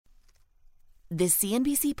This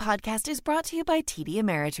CNBC podcast is brought to you by TD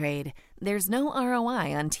Ameritrade. There's no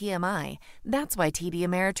ROI on TMI. That's why TD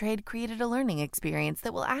Ameritrade created a learning experience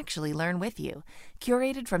that will actually learn with you.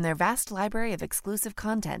 Curated from their vast library of exclusive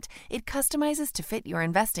content, it customizes to fit your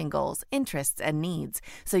investing goals, interests, and needs,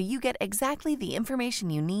 so you get exactly the information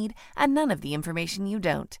you need and none of the information you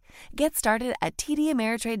don't. Get started at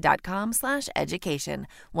tdameritrade.com/education.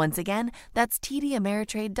 Once again, that's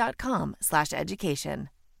tdameritrade.com/education.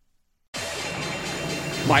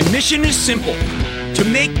 My mission is simple, to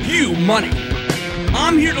make you money.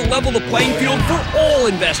 I'm here to level the playing field for all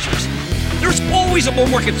investors. There's always a bull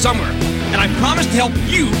market somewhere, and I promise to help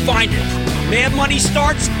you find it. Mad Money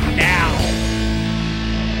starts now.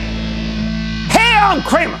 Hey, I'm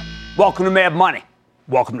Cramer. Welcome to Mad Money.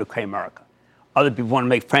 Welcome to Cramerica. Other people want to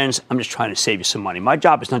make friends. I'm just trying to save you some money. My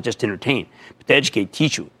job is not just to entertain, but to educate,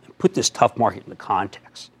 teach you, and put this tough market into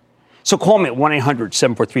context. So call me at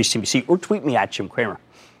 1-800-743-CNBC or tweet me at Jim Cramer.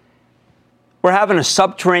 We're having a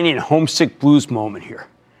subterranean homesick blues moment here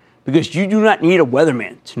because you do not need a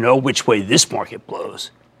weatherman to know which way this market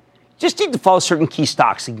blows. You just need to follow certain key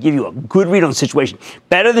stocks and give you a good read on the situation,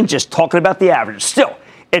 better than just talking about the averages. Still,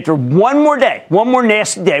 after one more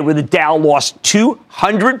nasty day where the Dow lost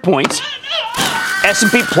 200 points,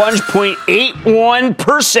 S&P plunged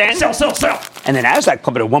 0.81%. Sell. And then Nasdaq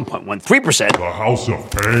plummeted 1.13%. The house of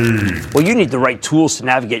pain. Well, you need the right tools to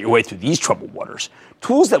navigate your way through these troubled waters.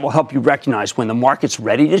 Tools that will help you recognize when the market's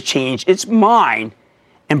ready to change its mind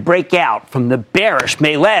and break out from the bearish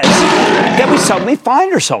malaise that we suddenly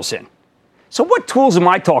find ourselves in. So what tools am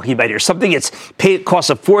I talking about here? Something that's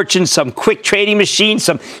costs a fortune, some quick trading machine,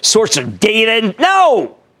 some source of data?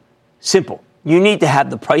 No! Simple. You need to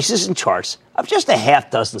have the prices and charts of just a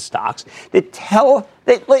half dozen stocks that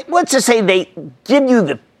let's just say they give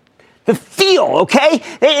you the feel, okay?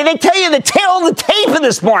 They tell you the tail of the tape in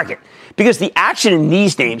this market. Because the action in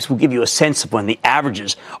these names will give you a sense of when the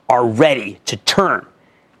averages are ready to turn.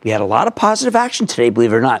 We had a lot of positive action today,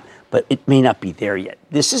 believe it or not, but it may not be there yet.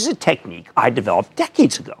 This is a technique I developed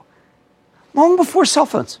decades ago, long before cell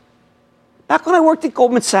phones, back when I worked at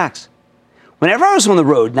Goldman Sachs. Whenever I was on the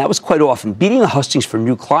road, and that was quite often, beating the hustings for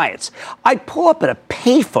new clients, I'd pull up at a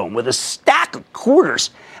payphone with a stack of quarters.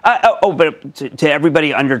 But to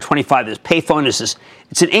everybody under 25, this payphone it's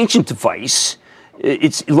an ancient device.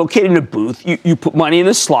 It's located in a booth. You put money in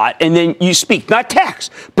a slot, and then you speak, not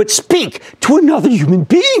text, but speak to another human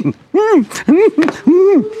being. And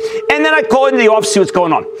then I call into the office to see what's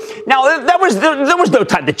going on. Now, there was no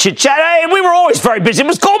time to chit-chat. We were always very busy. It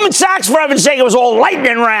was Goldman Sachs, for heaven's sake. It was all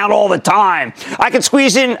lightning round all the time. I could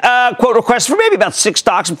squeeze in quote requests for maybe about 6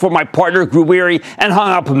 stocks before my partner grew weary and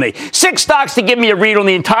hung up with me. 6 stocks to give me a read on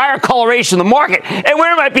the entire coloration of the market and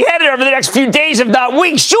where it might be headed over the next few days, if not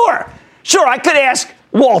weeks. Sure, I could ask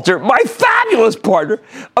Walter, my fabulous partner,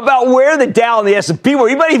 about where the Dow and the S&P were.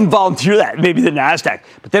 He might even volunteer that, maybe the Nasdaq.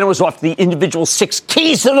 But then it was off to the individual 6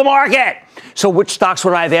 keys to the market. So which stocks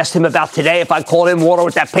would I have asked him about today if I called in Walter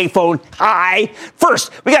with that payphone? Hi.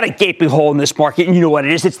 First, we got a gaping hole in this market, and you know what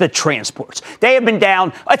it is. It's the transports. They have been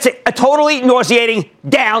down, let's say, a totally nauseating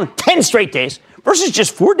down 10 straight days versus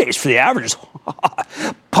just 4 days for the averages.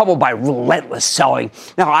 Pummeled by relentless selling.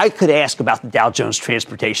 Now, I could ask about the Dow Jones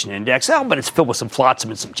Transportation Index, but it's filled with some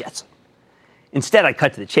flotsam and some jetsam. Instead, I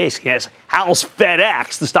cut to the chase and ask, how's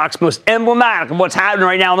FedEx, the stock's most emblematic of what's happening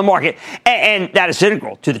right now in the market? And that is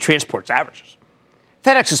integral to the transport's averages.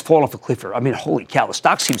 FedEx has fallen off a cliff here. I mean, holy cow, the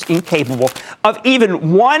stock seems incapable of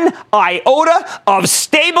even one iota of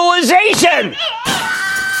stabilization,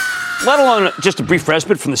 let alone just a brief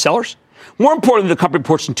respite from the sellers. More importantly, the company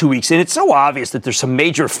reports in 2 weeks, and it's so obvious that there's some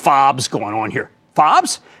major fobs going on here.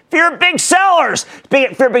 Fobs? Fear of big sellers.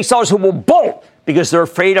 Fear of big sellers who will bolt because they're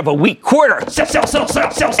afraid of a weak quarter. Sell.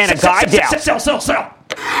 And a guy down. Sell.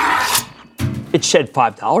 It shed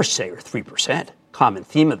 $5 today, or 3%. Common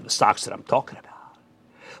theme of the stocks that I'm talking about.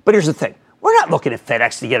 But here's the thing. We're not looking at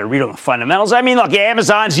FedEx to get a read on the fundamentals. I mean, look,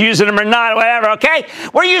 Amazon's using them or not, whatever, okay?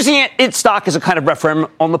 We're using its stock as a kind of referendum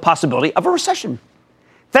on the possibility of a recession.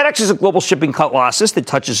 FedEx is a global shipping colossus that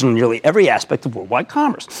touches on nearly every aspect of worldwide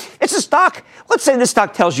commerce. It's a stock. Let's say this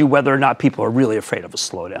stock tells you whether or not people are really afraid of a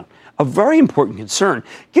slowdown. A very important concern,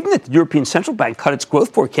 given that the European Central Bank cut its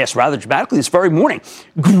growth forecast rather dramatically this very morning.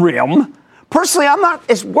 Grim. Personally, I'm not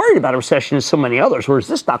as worried about a recession as so many others, whereas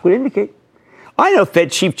this stock would indicate. I know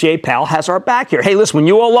Fed Chief Jay Powell has our back here. Hey, listen, when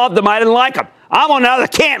you all loved him, I didn't like him. I'm on another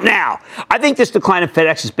camp now. I think this decline of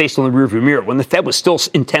FedEx is based on the rearview mirror when the Fed was still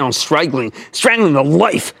intent on strangling the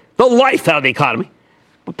life out of the economy.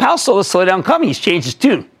 But Powell saw the slowdown coming. He's changed his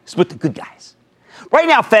tune. He's with the good guys. Right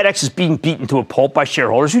now, FedEx is being beaten to a pulp by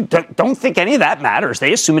shareholders who don't think any of that matters.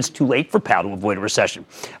 They assume it's too late for Powell to avoid a recession.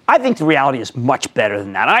 I think the reality is much better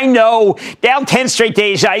than that. I know, down 10 straight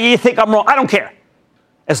days, you think I'm wrong. I don't care.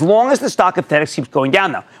 As long as the stock of FedEx keeps going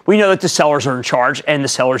down, though, we know that the sellers are in charge and the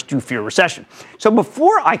sellers do fear recession. So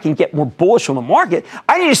before I can get more bullish on the market,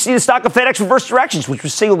 I need to see the stock of FedEx reverse directions, which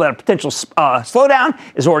would signal that a potential slowdown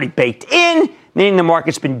is already baked in, meaning the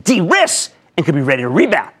market's been de-risked and could be ready to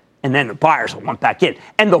rebound. And then the buyers will want back in,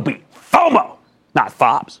 and there'll be FOMO, not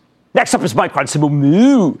FOBs. Next up is Micron, symbol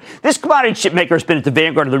MOO. This commodity chip maker has been at the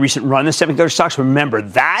vanguard of the recent run. The semiconductor stocks, remember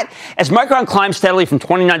that. As Micron climbed steadily from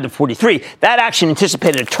 29 to 43, that action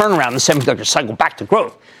anticipated a turnaround in the semiconductor cycle back to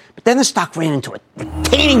growth. But then the stock ran into a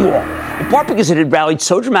retaining wall, in part because it had rallied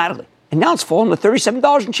so dramatically. And now it's fallen to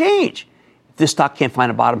 $37 and change. If this stock can't find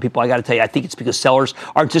a bottom, people, I got to tell you, I think it's because sellers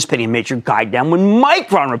are anticipating a major guide down when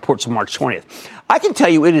Micron reports on March 20th. I can tell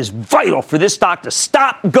you it is vital for this stock to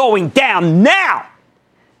stop going down now.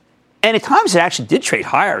 And at times it actually did trade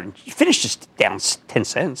higher and finished just down 10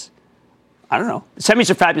 cents. I don't know. The semis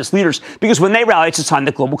are fabulous leaders because when they rally, it's a sign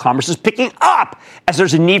that global commerce is picking up as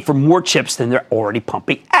there's a need for more chips than they're already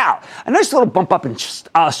pumping out. A nice little bump up in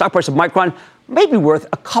stock price of Micron may be worth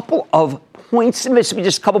a couple of points. It may be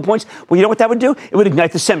just a couple points. Well, you know what that would do? It would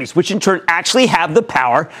ignite the semis, which in turn actually have the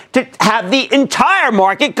power to have the entire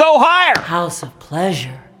market go higher. House of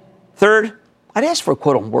pleasure. Third, I'd ask for a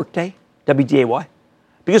quote on Workday, WDAY.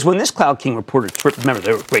 Because when this cloud king reported, remember,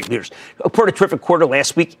 they were great leaders, reported a terrific quarter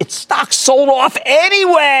last week, its stock sold off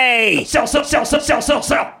anyway. Sell.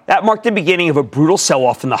 That marked the beginning of a brutal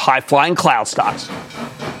sell-off in the high-flying cloud stocks.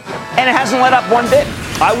 And it hasn't let up one bit.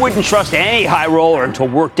 I wouldn't trust any high roller until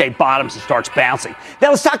Workday bottoms and starts bouncing.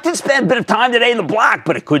 Now, the stock did spend a bit of time today in the black,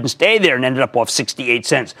 but it couldn't stay there and ended up off 68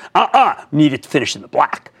 cents. Needed to finish in the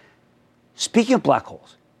black. Speaking of black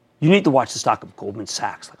holes, you need to watch the stock of Goldman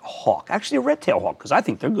Sachs like a hawk, actually a red tail hawk, because I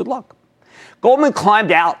think they're good luck. Goldman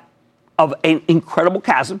climbed out of an incredible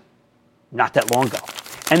chasm not that long ago.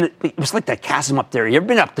 And it was like that chasm up there. You ever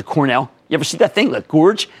been up to Cornell? You ever see that thing, that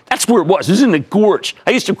gorge? That's where it was. It was in the gorge.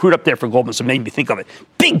 I used to recruit up there for Goldman, so it made me think of it.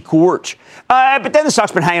 Big gorge. But then the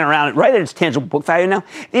stock's been hanging around right at its tangible book value now.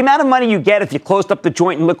 The amount of money you get if you closed up the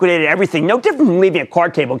joint and liquidated everything, no different from leaving a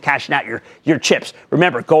card table and cashing out your chips.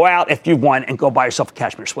 Remember, go out if you've won and go buy yourself a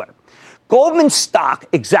cashmere sweater. Goldman stock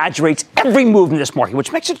exaggerates every move in this market,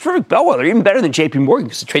 which makes it a terrific bellwether, even better than JP Morgan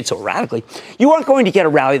because it trades so erratically. You aren't going to get a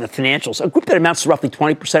rally in the financials, a group that amounts to roughly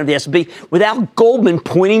 20% of the S&P, without Goldman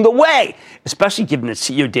pointing the way, especially given that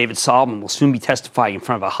CEO David Solomon will soon be testifying in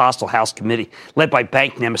front of a hostile House committee led by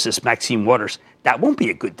bank nemesis Maxine Waters. That won't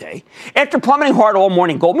be a good day. After plummeting hard all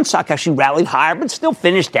morning, Goldman stock actually rallied higher, but still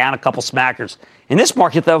finished down a couple smackers. In this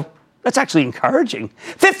market, though, that's actually encouraging.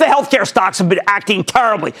 Fifth, the healthcare stocks have been acting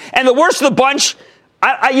terribly. And the worst of the bunch,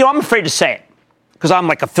 I'm afraid to say it because I'm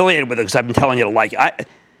like affiliated with it because I've been telling you to like it.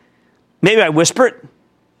 Maybe I whisper it.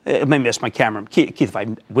 Maybe that's my camera. Keith, if I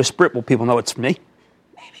whisper it, will people know it's from me?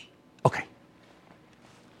 Maybe. Okay.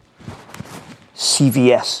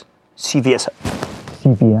 CVS. Yes.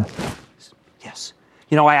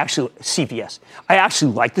 CVS. I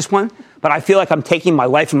actually like this one, but I feel like I'm taking my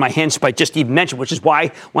life in my hands by just even mention, which is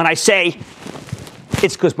why when I say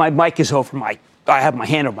it's because my mic is over I have my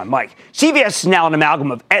hand over my mic. CVS is now an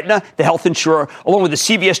amalgam of Aetna, the health insurer, along with the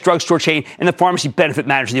CVS drugstore chain and the pharmacy benefit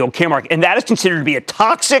manager, the old Kmart. And that is considered to be a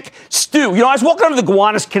toxic stew. I was walking over the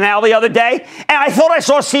Gowanus Canal the other day, and I thought I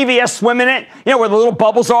saw CVS swim in it, where the little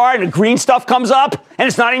bubbles are and the green stuff comes up, and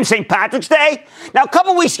it's not even St. Patrick's Day. Now, a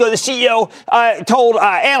couple weeks ago, the CEO told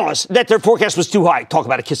analysts that their forecast was too high. Talk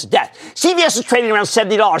about a kiss of death. CVS is trading around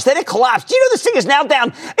 $70. Then it collapsed. Do you know this thing is now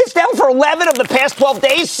down? It's down for 11 of the past 12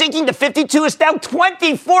 days, sinking to 52. It's down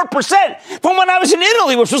 24% from when I was in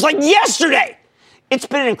Italy, which was like yesterday. It's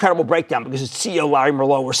been an incredible breakdown because its CEO, Larry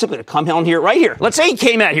Merlot, were simply to come down here, right here. Let's say he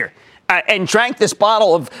came out here and drank this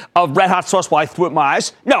bottle of red hot sauce while I threw it in my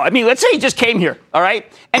eyes. No, let's say he just came here, all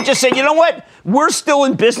right, and just said, you know what? We're still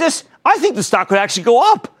in business. I think the stock would actually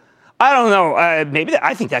go up. I don't know.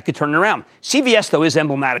 I think that could turn it around. CVS, though, is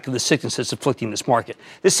emblematic of the sickness that's afflicting this market.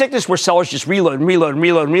 The sickness where sellers just reload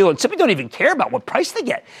and simply don't even care about what price they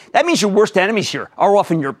get. That means your worst enemies here are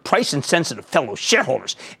often your price-insensitive fellow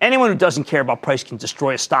shareholders. Anyone who doesn't care about price can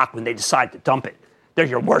destroy a stock when they decide to dump it. They're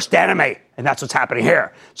your worst enemy, and that's what's happening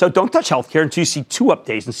here. So don't touch healthcare until you see 2 up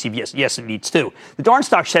days in CVS. Yes, it needs 2. The darn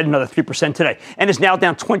stock shed another 3% today and is now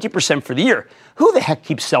down 20% for the year. Who the heck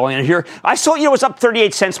keeps selling it here? I saw, it was up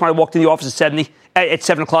 38 cents when I walked in the office at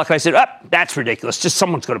 7 o'clock, and I said, that's ridiculous. Just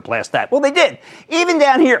someone's going to blast that. Well, they did. Even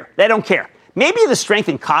down here, they don't care. Maybe the strength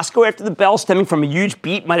in Costco after the bell stemming from a huge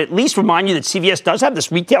beat might at least remind you that CVS does have this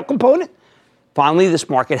retail component. Finally, this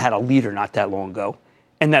market had a leader not that long ago,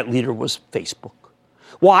 and that leader was Facebook.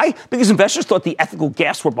 Why? Because investors thought the ethical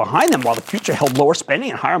gaps were behind them while the future held lower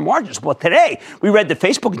spending and higher margins. Well, today, we read that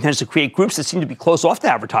Facebook intends to create groups that seem to be closed off to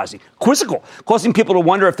advertising, quizzical, causing people to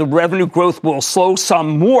wonder if the revenue growth will slow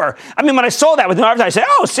some more. I mean, when I saw that with the advertising, I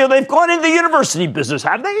said, oh, so they've gone into the university business,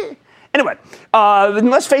 have they? Anyway,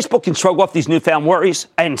 unless Facebook can shrug off these newfound worries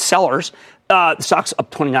and sellers, the stock's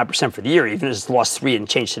up 29% for the year, even as it's lost 3 and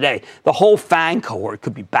change today. The whole FANG cohort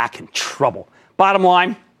could be back in trouble. Bottom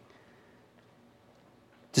line,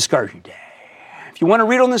 discouraging day. If you want to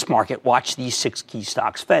read on this market, watch these 6 key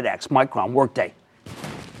stocks: FedEx, Micron, Workday,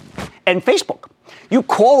 and Facebook. You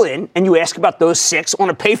call in and you ask about those 6 on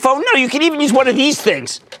a payphone. No, you can even use one of these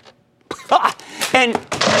things. and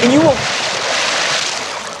you will...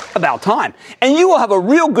 About time. And you will have a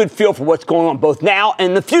real good feel for what's going on both now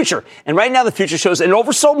and the future. And right now, the future shows an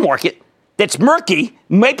oversold market that's murky,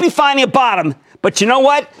 might be finding a bottom. But you know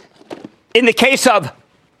what? In the case of,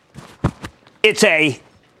 it's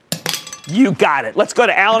you got it. Let's go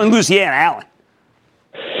to Alan in Louisiana. Alan.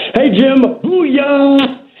 Hey, Jim.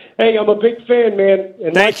 Booyah. Hey, I'm a big fan, man.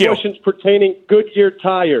 And my question's pertaining Goodyear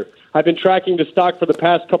Tire. I've been tracking the stock for the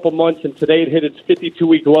past couple months, and today it hit its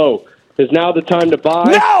 52-week low. Is now the time to buy?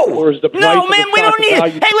 No! Or is the price no, man, we don't need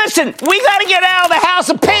it. Hey, listen, we got to get out of the house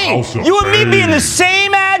of pain. You and me be in the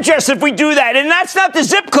same address if we do that. And that's not the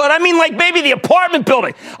zip code. I mean, like maybe the apartment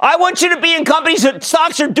building. I want you to be in companies that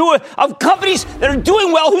companies that are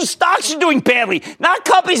doing well whose stocks are doing badly. Not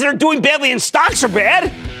companies that are doing badly and stocks are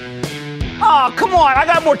bad. Oh, come on. I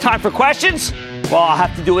got more time for questions. Well, I'll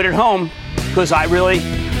have to do it at home because I really...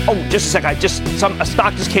 Oh, just a second. A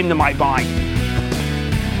stock just came to my mind.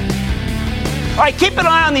 All right, keep an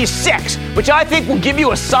eye on these 6, which I think will give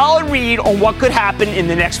you a solid read on what could happen in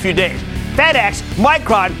the next few days. FedEx,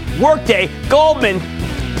 Micron, Workday, Goldman,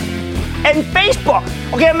 and Facebook.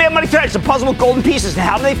 Okay, I'm going to tell you, it's a puzzle with golden pieces. And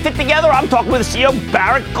how do they fit together? I'm talking with the CEO,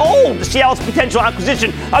 Barrick Gold, to see how its potential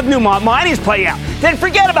acquisition of Newmont Mining is playing out. Then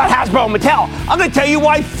forget about Hasbro and Mattel. I'm going to tell you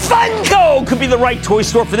why Funko could be the right toy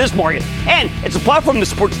store for this market. And it's a platform that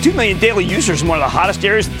supports 2 million daily users in one of the hottest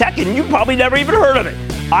areas of tech, and you probably never even heard of it.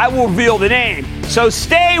 I will reveal the name. So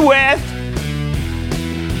stay with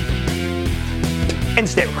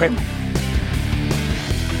Cramer.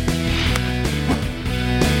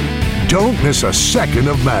 Don't miss a second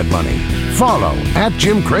of Mad Money. Follow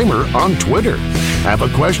 @Jim Cramer on Twitter. Have a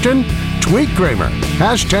question? Tweet Cramer.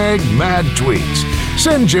 #MadTweets.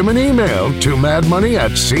 Send Jim an email to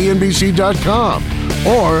madmoney@cnbc.com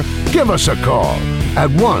or give us a call at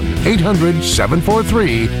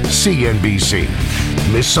 1-800-743-CNBC.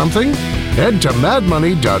 Miss something? Head to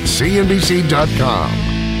madmoney.cnbc.com.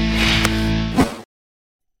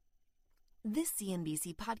 This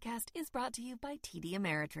CNBC podcast is brought to you by TD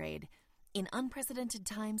Ameritrade. In unprecedented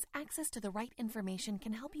times, access to the right information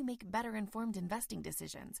can help you make better-informed investing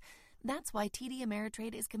decisions. That's why TD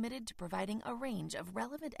Ameritrade is committed to providing a range of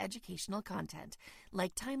relevant educational content,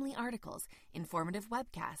 like timely articles, informative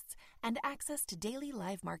webcasts, and access to daily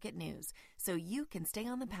live market news, so you can stay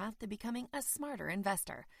on the path to becoming a smarter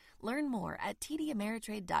investor. Learn more at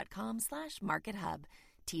tdameritrade.com/markethub.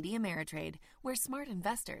 TD Ameritrade, where smart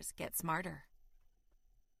investors get smarter.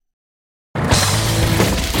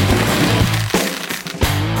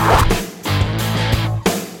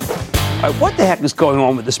 All right, what the heck is going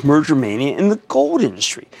on with this merger mania in the gold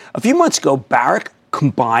industry? A few months ago, Barrick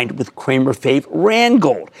combined with Cramer fave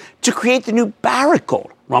Randgold to create the new Barrick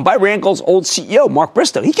Gold, run by Randgold's old CEO, Mark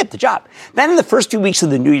Bristow. He kept the job. Then in the first few weeks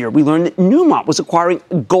of the new year, we learned that Newmont was acquiring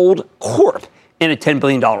Gold Corp in a $10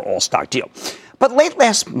 billion all-stock deal. But late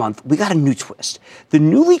last month, we got a new twist. The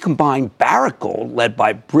newly combined Barrick Gold, led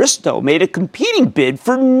by Bristow, made a competing bid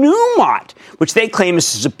for Newmont, which they claim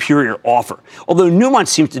is a superior offer. Although Newmont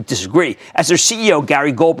seems to disagree, as their CEO,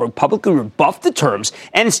 Gary Goldberg, publicly rebuffed the terms,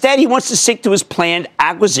 and instead he wants to stick to his planned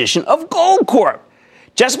acquisition of Gold Corp.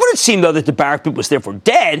 Just when it seemed, though, that the Barrick bid was therefore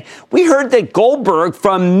dead, we heard that Goldberg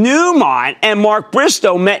from Newmont and Mark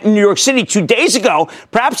Bristow met in New York City 2 days ago,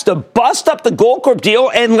 perhaps to bust up the Gold Corp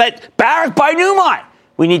deal and let Barrick buy Newmont.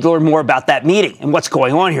 We need to learn more about that meeting and what's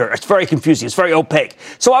going on here. It's very confusing. It's very opaque.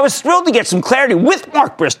 So I was thrilled to get some clarity with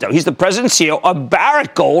Mark Bristow. He's the president and CEO of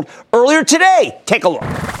Barrick Gold earlier today. Take a look.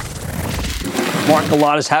 Mark, a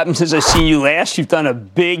lot has happened since I've seen you last. You've done a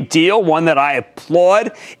big deal, one that I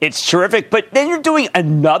applaud. It's terrific. But then you're doing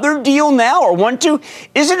another deal now, or one, two.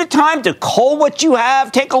 Isn't it time to cull what you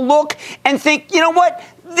have, take a look, and think, you know what?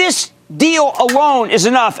 This deal alone is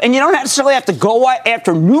enough. And you don't necessarily have to go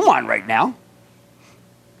after Newmont right now.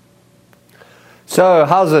 So,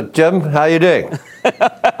 how's it, Jim? How you doing?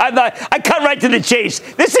 I cut right to the chase.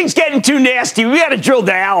 This thing's getting too nasty. We got to drill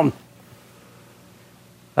down.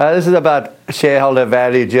 This is about shareholder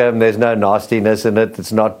value, Jim. There's no nastiness in it.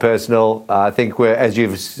 It's not personal. I think as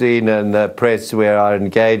you've seen in the press, we are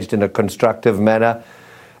engaged in a constructive manner.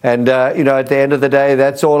 And, at the end of the day,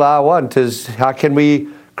 that's all I want is how can we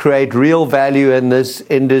create real value in this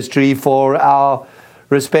industry for our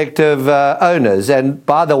respective owners. And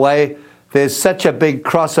by the way, there's such a big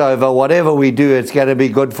crossover. Whatever we do, it's going to be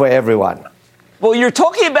good for everyone. Well, you're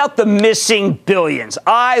talking about the missing billions.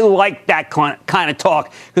 I like that kind of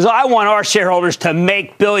talk because I want our shareholders to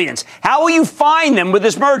make billions. How will you find them with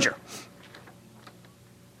this merger?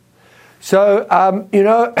 So,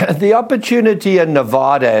 the opportunity in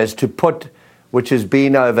Nevada is to put, which has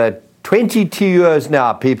been over 22 years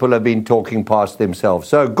now, people have been talking past themselves.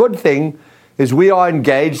 So a good thing is we are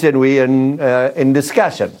engaged and we're in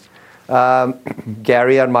discussion.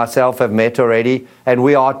 Gary and myself have met already, and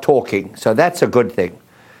we are talking. So that's a good thing.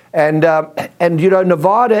 And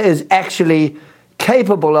Nevada is actually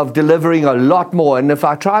capable of delivering a lot more. And if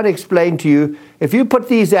I try to explain to you, if you put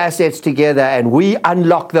these assets together and we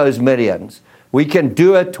unlock those millions, we can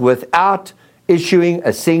do it without issuing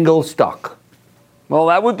a single stock. Well,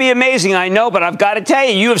 that would be amazing, I know, but I've got to tell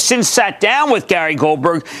you, you have since sat down with Gary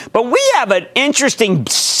Goldberg, but we have an interesting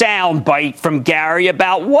sound bite from Gary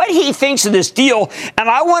about what he thinks of this deal, and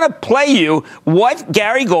I want to play you what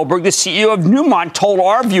Gary Goldberg, the CEO of Newmont, told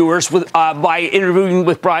our viewers by interviewing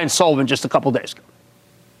with Brian Sullivan just a couple days ago.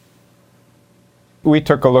 We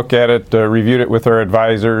took a look at it, reviewed it with our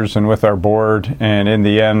advisors and with our board, and in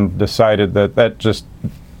the end decided that just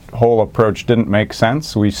whole approach didn't make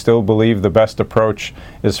sense. We still believe the best approach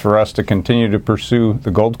is for us to continue to pursue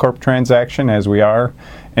the Goldcorp transaction as we are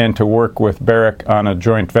and to work with Barrick on a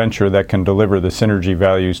joint venture that can deliver the synergy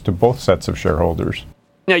values to both sets of shareholders.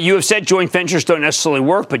 Now, you have said joint ventures don't necessarily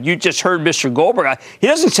work, but you just heard Mr. Goldberg. He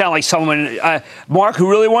doesn't sound like someone, Mark, who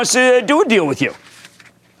really wants to do a deal with you.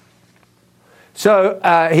 So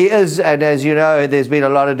he is, and as you know, there's been a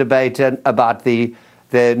lot of debate about the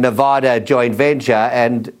Nevada joint venture,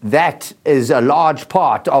 and that is a large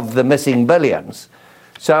part of the missing billions.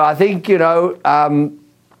 So I think,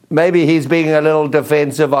 maybe he's being a little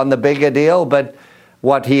defensive on the bigger deal, but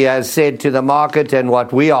what he has said to the market and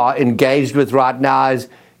what we are engaged with right now is,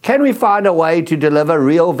 can we find a way to deliver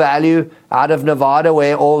real value out of Nevada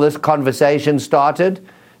where all this conversation started?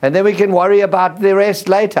 And then we can worry about the rest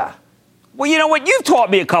later. Well, you know what? You've taught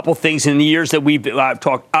me a couple things in the years that we've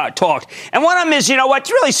talked. And one of them is,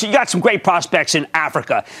 so you got some great prospects in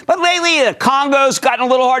Africa. But lately, the Congo's gotten a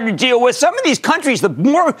little harder to deal with. Some of these countries, I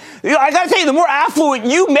got to tell you, the more affluent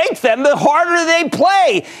you make them, the harder they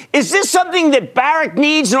play. Is this something that Barrick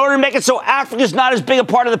needs in order to make it so Africa's not as big a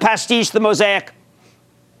part of the pastiche, the mosaic?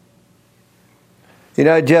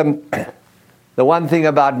 Jim, the one thing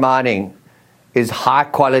about mining is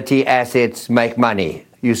high-quality assets make money.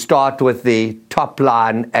 You start with the top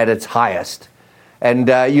line at its highest. And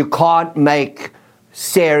you can't make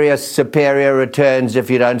serious superior returns if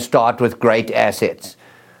you don't start with great assets.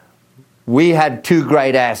 We had 2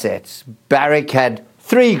 great assets. Barrick had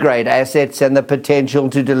 3 great assets and the potential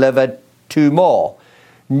to deliver 2 more.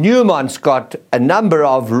 Newmont's got a number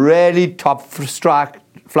of really top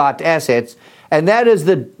flight assets, and that is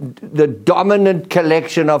the dominant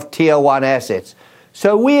collection of tier 1 assets.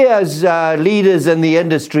 So we as leaders in the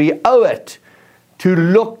industry owe it to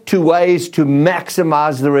look to ways to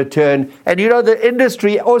maximize the return. And the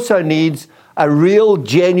industry also needs a real,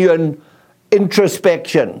 genuine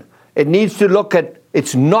introspection. It needs to look at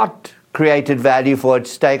it's not created value for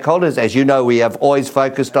its stakeholders. As you know, we have always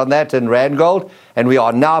focused on that in Randgold, and we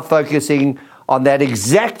are now focusing on that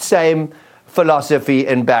exact same philosophy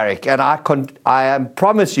in Barrick. And I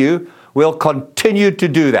promise you, we'll continue to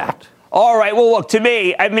do that. All right. Well, look, to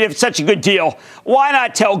me, if it's such a good deal, why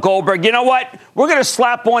not tell Goldberg, you know what? We're going to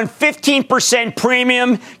slap on 15%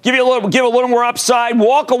 premium, give a little more upside,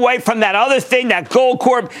 walk away from that other thing, that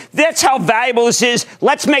Goldcorp. That's how valuable this is.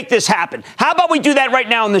 Let's make this happen. How about we do that right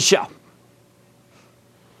now on the show?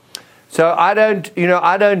 So I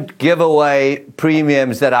don't give away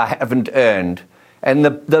premiums that I haven't earned. And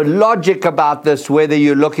the logic about this, whether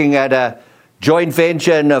you're looking at a joint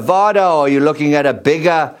venture in Nevada or you're looking at a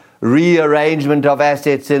bigger rearrangement of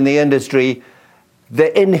assets in the industry,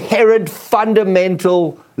 the inherent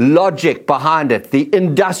fundamental logic behind it, the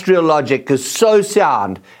industrial logic, is so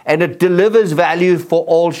sound, and it delivers value for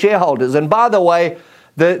all shareholders. And by the way,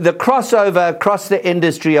 the crossover across the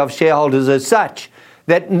industry of shareholders is such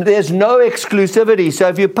that there's no exclusivity. So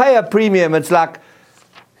if you pay a premium, it's like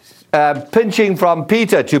pinching from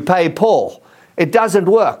Peter to pay Paul. It doesn't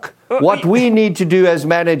work. What we need to do as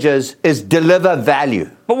managers is deliver value.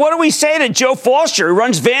 But what do we say to Joe Foster, who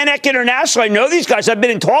runs Van Eck International? I know these guys. I've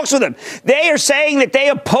been in talks with them. They are saying that they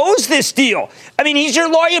oppose this deal. I mean, he's your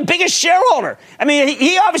biggest shareholder. I mean,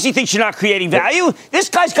 he obviously thinks you're not creating value. This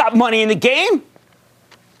guy's got money in the game.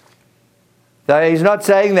 No, he's not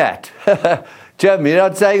saying that. Jim, you're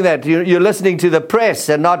not saying that. You're listening to the press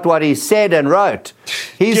and not what he said and wrote.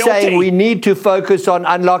 He's saying we need to focus on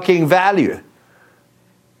unlocking value.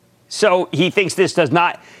 So he thinks this does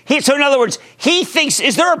not. So in other words, he thinks,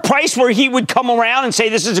 is there a price where he would come around and say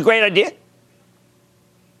this is a great idea?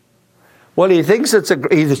 Well, he thinks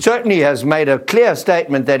he certainly has made a clear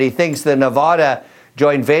statement that he thinks the Nevada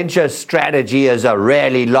joint venture strategy is a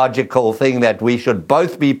really logical thing that we should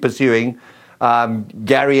both be pursuing,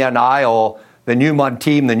 Gary and I, or the Newmont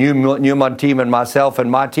team, and myself and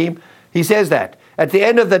my team. He says that. At the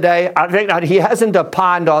end of the day, I think he hasn't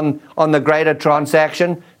opined on the greater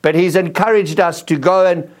transaction, but he's encouraged us to go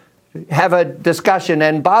and have a discussion.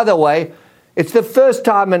 And by the way, it's the first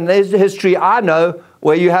time in history I know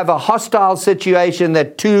where you have a hostile situation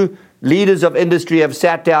that two leaders of industry have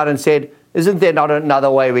sat down and said, isn't there not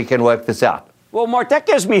another way we can work this out? Well, Mark, that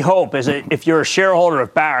gives me hope, if you're a shareholder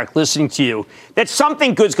of Barrick listening to you, that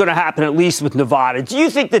something good's going to happen, at least with Nevada. Do you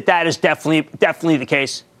think that is definitely the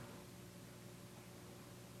case?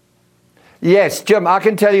 Yes, Jim, I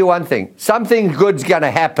can tell you one thing. Something good's going to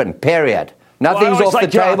happen, period. Nothing's off the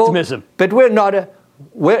table. Optimism. But we're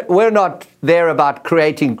not there about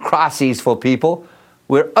creating crises for people.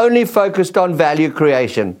 We're only focused on value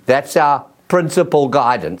creation. That's our principal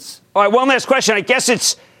guidance. All right, one last question. I guess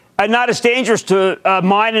it's not as dangerous to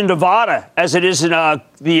mine in Nevada as it is in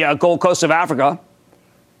the Gold Coast of Africa.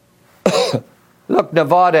 Look,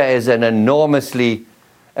 Nevada is an enormously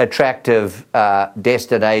attractive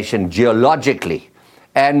destination geologically,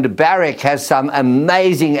 and Barrick has some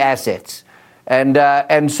amazing assets, and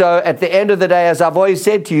so at the end of the day, as I've always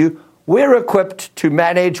said to you, we're equipped to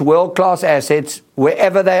manage world-class assets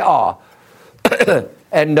wherever they are.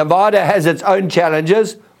 And Nevada has its own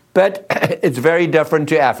challenges, but it's very different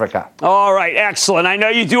to Africa. All right, excellent. I know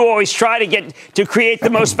you do always try to create the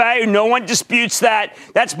most value. No one disputes that.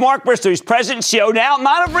 That's Mark Bristow. He's president and CEO now,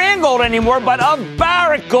 not of Randgold anymore, but of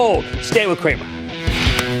Barrick Gold. Stay with Cramer.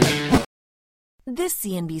 This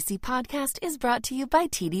CNBC podcast is brought to you by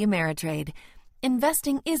TD Ameritrade.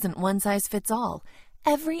 Investing isn't one size fits all.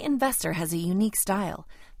 Every investor has a unique style.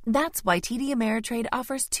 That's why TD Ameritrade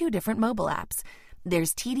offers 2 different mobile apps.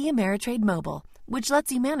 There's TD Ameritrade Mobile, which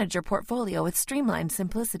lets you manage your portfolio with streamlined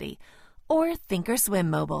simplicity, or Thinkorswim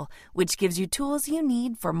Mobile, which gives you tools you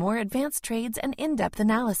need for more advanced trades and in-depth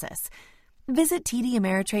analysis. Visit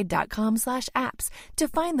tdameritrade.com/apps to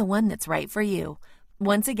find the one that's right for you.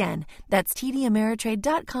 Once again, that's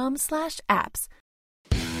tdameritrade.com/apps.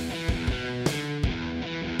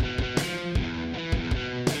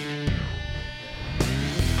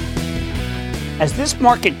 As this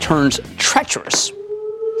market turns treacherous,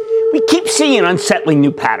 we keep seeing an unsettling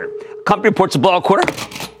new pattern. A company reports a blowout quarter,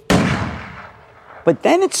 but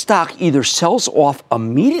then its stock either sells off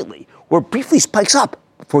immediately or briefly spikes up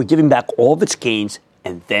before giving back all of its gains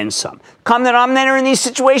and then some. Common denominator in these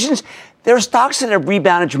situations, there are stocks that have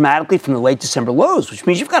rebounded dramatically from the late December lows, which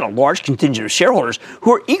means you've got a large contingent of shareholders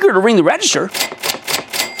who are eager to ring the register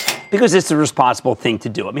because it's the responsible thing to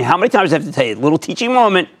do. I mean, how many times do I have to tell you, a little teaching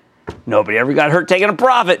moment? Nobody ever got hurt taking a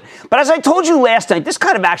profit. But as I told you last night, this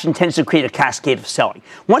kind of action tends to create a cascade of selling.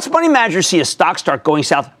 Once money managers see a stock start going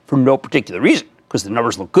south for no particular reason, because the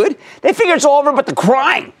numbers look good, they figure it's all over but the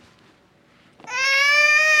crying.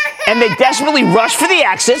 And they desperately rush for the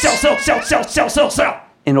exits. Sell.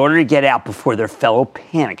 In order to get out before their fellow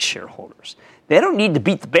panic shareholders. They don't need to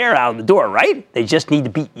beat the bear out of the door, right? They just need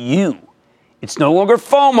to beat you. It's no longer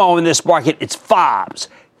FOMO in this market, it's FOBs.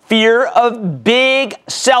 Fear of big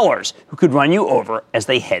sellers who could run you over as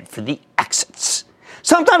they head for the exits.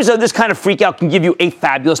 Sometimes, though, this kind of freak out can give you a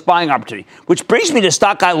fabulous buying opportunity, which brings me to a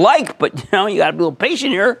stock I like, but, you got to be a little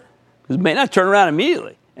patient here because it may not turn around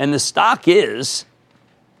immediately. And the stock is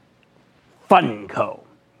Funko.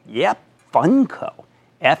 Yep, Funko.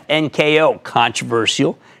 FNKO,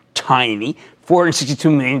 controversial, tiny,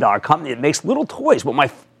 $462 million company that makes little toys.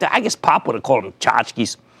 What I guess Pop would have called them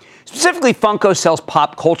tchotchkes. Specifically, Funko sells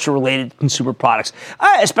pop culture-related consumer products,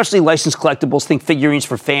 especially licensed collectibles. Think figurines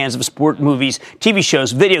for fans of sport movies, TV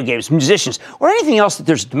shows, video games, musicians, or anything else that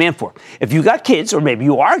there's a demand for. If you got kids, or maybe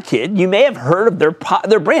you are a kid, you may have heard of their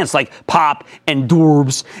brands like Pop and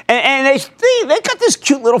Dorbs. And they got this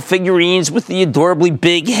cute little figurines with the adorably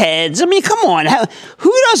big heads. I mean, come on.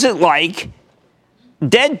 Who doesn't like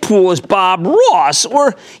Deadpool as Bob Ross?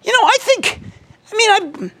 Or,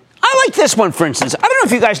 I like this one, for instance. I don't know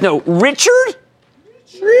if you guys know Richard.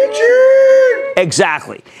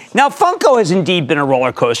 Exactly. Now, Funko has indeed been a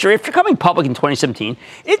roller coaster. After coming public in 2017,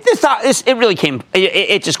 it really came,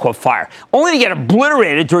 it just caught fire. Only to get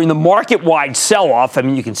obliterated during the market-wide sell-off. I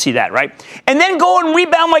mean, you can see that, right? And then go and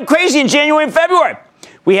rebound like crazy in January and February.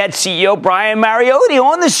 We had CEO Brian Mariotti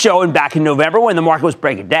on the show back in November when the market was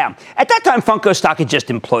breaking down. At that time, Funko stock had just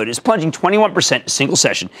imploded. It's plunging 21% in a single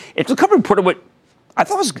session. Its recovery reported what I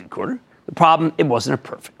thought was a good quarter. The problem, it wasn't a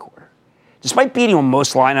perfect quarter. Despite beating on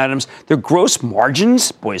most line items, their gross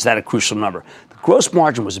margins, boy, is that a crucial number. The gross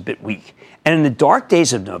margin was a bit weak. And in the dark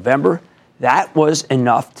days of November, that was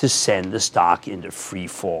enough to send the stock into free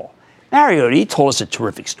fall. Mariotti told us a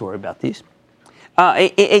terrific story about these.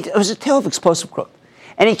 It was a tale of explosive growth.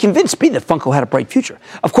 And he convinced me that Funko had a bright future.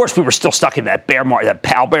 Of course, we were still stuck in that bear market, that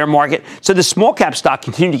pal bear market. So the small cap stock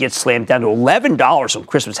continued to get slammed down to $11 on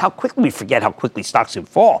Christmas. How quickly we forget how quickly stocks can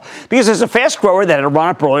fall. Because as a fast grower that had run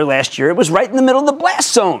up earlier last year, it was right in the middle of the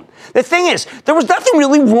blast zone. The thing is, there was nothing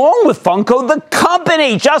really wrong with Funko, the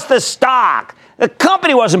company, just the stock. The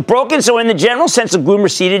company wasn't broken, so in the general sense, the gloom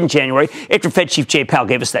receded in January after Fed Chief Jay Powell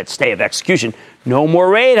gave us that stay of execution. No more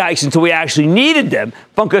rate hikes until we actually needed them.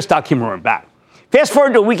 Funko stock came roaring back. Fast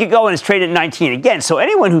forward to a week ago, and it's traded at 19 again. So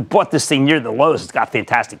anyone who bought this thing near the lows has got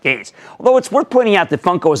fantastic gains. Although it's worth pointing out that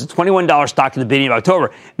Funko was a $21 stock in the beginning of October,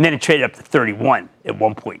 and then it traded up to 31 at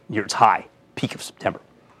one point near its high, peak of September.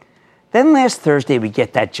 Then last Thursday, we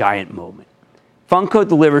get that giant moment. Funko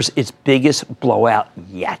delivers its biggest blowout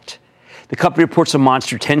yet. The company reports a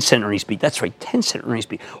monster 10-cent earnings beat. That's right, 10-cent earnings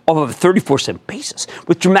beat off of a 34-cent basis,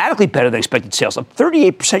 with dramatically better than expected sales, up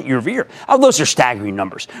 38% year over year. Oh, those are staggering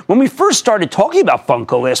numbers. When we first started talking about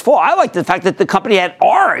Funko last fall, I liked the fact that the company had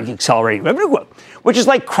ARG accelerating revenue growth, which is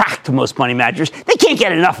like crack to most money managers. They can't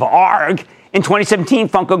get enough of ARG. In 2017,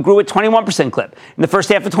 Funko grew at 21% clip. In the first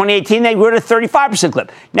half of 2018, they grew at a 35%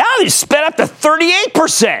 clip. Now they sped up to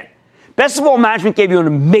 38%. Best of all, management gave you an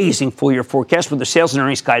amazing full-year forecast with the sales and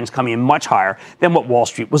earnings guidance coming in much higher than what Wall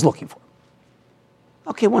Street was looking for.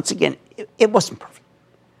 Okay, once again, it wasn't perfect.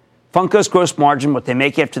 Funko's gross margin, what they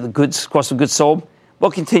make after the cost of goods sold,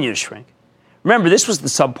 will continue to shrink. Remember, this was the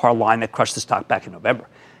subpar line that crushed the stock back in November.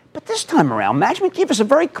 But this time around, management gave us a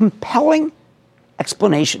very compelling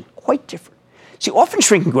explanation, quite different. See, often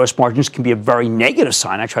shrinking gross margins can be a very negative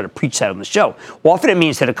sign. I try to preach that on the show. Often it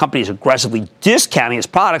means that a company is aggressively discounting its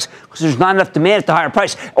products because there's not enough demand at the higher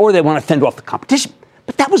price, or they want to fend off the competition.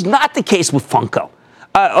 But that was not the case with Funko.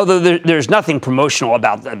 Although there's nothing promotional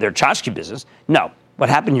about their tchotchke business. No, what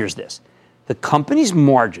happened here is this. The company's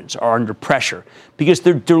margins are under pressure because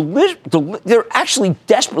they're actually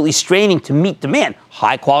desperately straining to meet demand.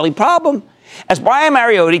 High-quality problem. As Brian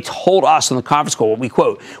Mariotti told us on the conference call, we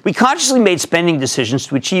quote, "We consciously made spending decisions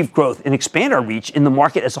to achieve growth and expand our reach in the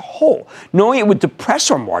market as a whole, knowing it would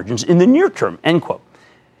depress our margins in the near term," end quote.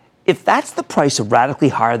 If that's the price of radically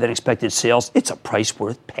higher than expected sales, it's a price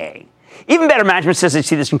worth paying. Even better, management says they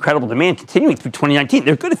see this incredible demand continuing through 2019.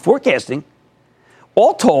 They're good at forecasting.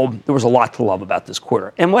 All told, there was a lot to love about this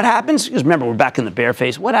quarter. And what happens, because remember, we're back in the bear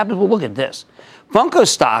phase. What happens? Well, look at this. Funko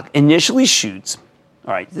stock initially shoots.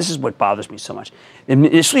 All right, this is what bothers me so much. It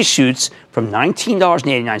initially shoots from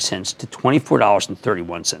 $19.89 to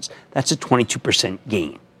 $24.31. That's a 22%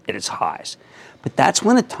 gain at its highs. But that's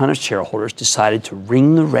when a ton of shareholders decided to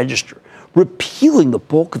ring the register, repealing the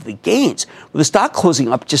bulk of the gains, with the stock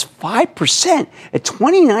closing up just 5% at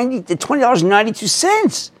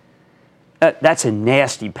 $20.92. That's a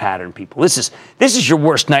nasty pattern, people. This is your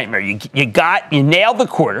worst nightmare. You nailed the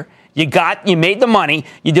quarter. You made the money,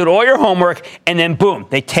 you did all your homework, and then boom,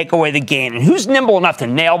 they take away the gain. And who's nimble enough to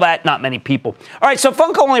nail that? Not many people. All right, so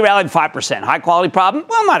Funko only rallied 5%. High quality problem?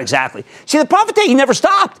 Well, not exactly. See, the profit taking never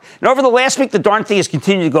stopped. And over the last week, the darn thing has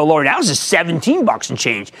continued to go lower. Now it's just $17 and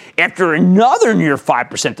change after another near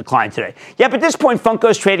 5% decline today. Yep, at this point, Funko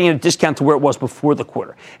is trading at a discount to where it was before the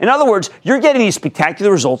quarter. In other words, you're getting these spectacular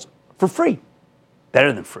results for free.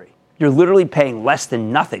 Better than free. You're literally paying less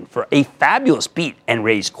than nothing for a fabulous beat and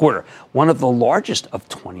raised quarter, one of the largest of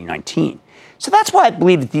 2019. So that's why I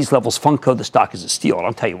believe at these levels, Funko, the stock, is a steal, and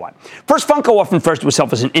I'll tell you why. First, Funko often refers to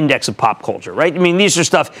itself as an index of pop culture, right? I mean, these are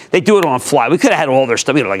stuff, they do it on the fly. We could have had all their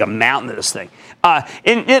stuff, like a mountain of this thing. And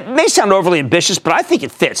it may sound overly ambitious, but I think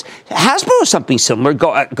it fits. Hasbro is something similar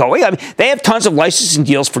going. I mean, they have tons of licensing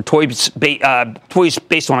deals for toys based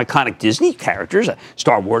on iconic Disney characters,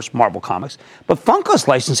 Star Wars, Marvel Comics. But Funko's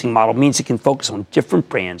licensing model means it can focus on different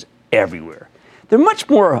brands everywhere. They're much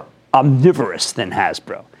more omnivorous than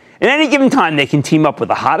Hasbro. At any given time, they can team up with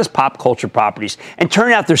the hottest pop culture properties and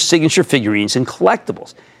turn out their signature figurines and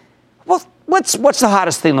collectibles. Well, what's the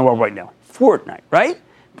hottest thing in the world right now? Fortnite, right?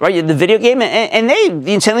 right? The video game, and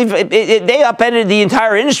they upended the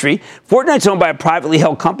entire industry. Fortnite's owned by a privately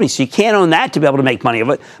held company, so you can't own that to be able to make money of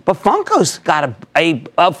it. But Funko's got a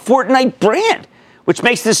Fortnite brand, which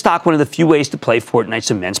makes this stock one of the few ways to play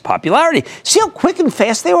Fortnite's immense popularity. See how quick and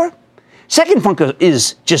fast they are? Second, Funko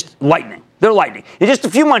is just lightning. They're lightning. In just a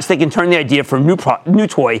few months, they can turn the idea for a new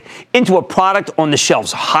toy into a product on the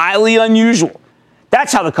shelves. Highly unusual.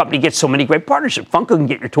 That's how the company gets so many great partnerships. Funko can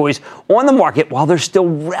get your toys on the market while they're still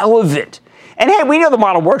relevant. And hey, we know the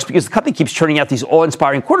model works because the company keeps churning out these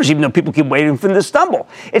awe-inspiring quarters, even though people keep waiting for them to stumble.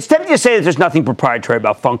 It's tempting to say that there's nothing proprietary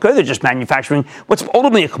about Funko. They're just manufacturing what's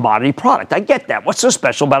ultimately a commodity product. I get that. What's so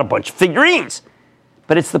special about a bunch of figurines?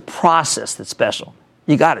 But it's the process that's special.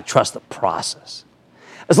 You got to trust the process.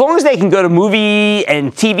 As long as they can go to movie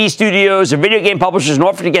and TV studios or video game publishers and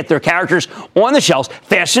offer to get their characters on the shelves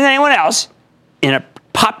faster than anyone else in a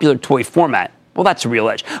popular toy format, well, that's a real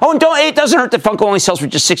edge. Oh, and it doesn't hurt that Funko only sells for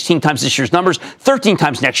just 16 times this year's numbers, 13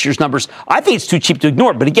 times next year's numbers. I think it's too cheap to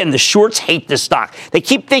ignore. But again, the shorts hate this stock. They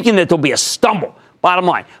keep thinking that there'll be a stumble. Bottom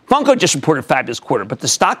line, Funko just reported a fabulous quarter, but the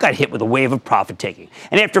stock got hit with a wave of profit-taking.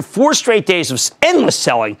 And after 4 straight days of endless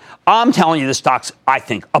selling, I'm telling you the stock's, I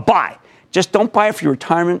think, a buy. Just don't buy it for your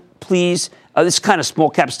retirement, please. This kind of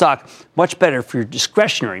small-cap stock, much better for your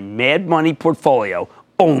discretionary mad money portfolio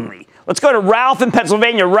only. Let's go to Ralph in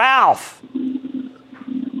Pennsylvania. Ralph.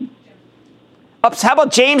 How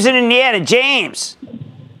about James in Indiana? James.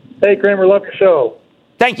 Hey, Cramer, love your show.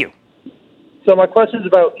 Thank you. So my question is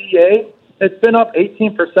about EA. It's been up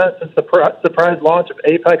 18% since the surprise launch of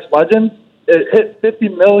Apex Legends. It hit 50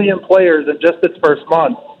 million players in just its first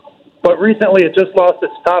month. But recently it just lost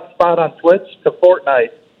its top spot on Twitch to Fortnite.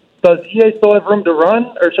 Does EA still have room to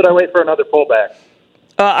run, or should I wait for another pullback?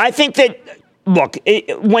 I think that, look,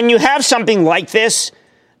 when you have something like this,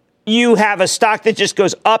 you have a stock that just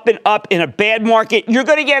goes up and up in a bad market. You're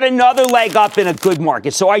going to get another leg up in a good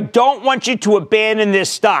market. So I don't want you to abandon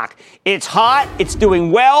this stock. It's hot. It's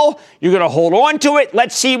doing well. You're going to hold on to it.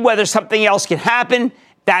 Let's see whether something else can happen.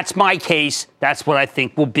 That's my case. That's what I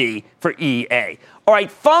think will be for EA. All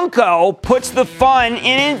right, Funko puts the fun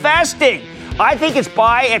in investing. I think its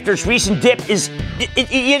buy after its recent dip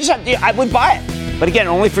I would buy it. But again,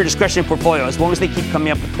 only for your discretionary portfolio. As long as they keep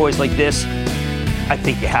coming up with toys like this, I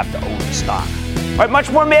think you have to own the stock. All right,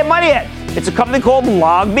 much more Mad Money ahead. It's a company called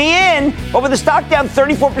Log Me In. But with the stock down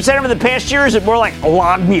 34% over the past year, is it more like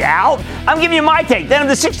Log Me Out? I'm giving you my take. Then of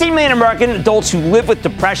the 16 million American adults who live with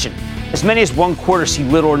depression, as many as 1/4 see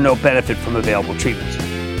little or no benefit from available treatments.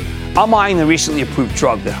 I'm eyeing the recently approved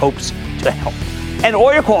drug that hopes to help. And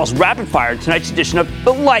all your calls rapid fire in tonight's edition of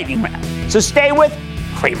the Lightning Round. So stay with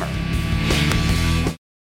Cramer.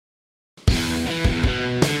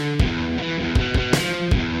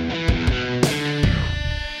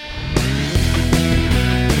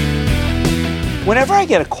 Whenever I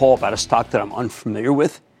get a call about a stock that I'm unfamiliar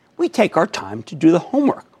with, we take our time to do the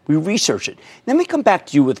homework. We research it. Then we come back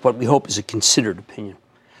to you with what we hope is a considered opinion.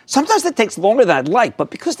 Sometimes that takes longer than I'd like, but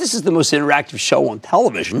because this is the most interactive show on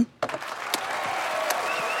television,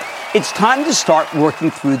 it's time to start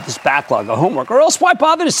working through this backlog of homework, or else why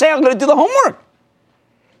bother to say I'm going to do the homework?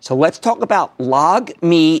 So let's talk about Log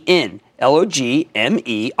Me In,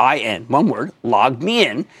 Logmein, one word, Log Me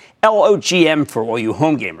In, LOGM for all you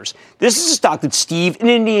home gamers. This is a stock that Steve in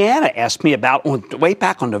Indiana asked me about way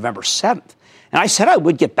back on November 7th. And I said I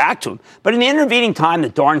would get back to him. But in the intervening time, the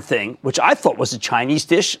darn thing, which I thought was a Chinese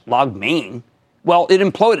dish, Log Me, well, it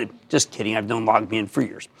imploded. Just kidding. I've known Log Me In for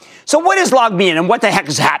years. So what is Log Me In and what the heck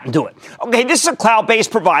has happened to it? Okay, this is a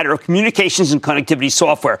cloud-based provider of communications and connectivity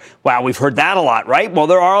software. Wow, we've heard that a lot, right? Well,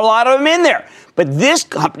 there are a lot of them in there. But this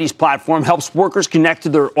company's platform helps workers connect to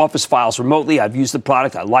their office files remotely. I've used the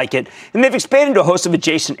product. I like it. And they've expanded to a host of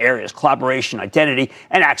adjacent areas: collaboration, identity,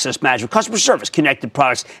 and access management, customer service, connected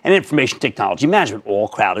products, and information technology management, all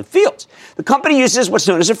crowded fields. The company uses what's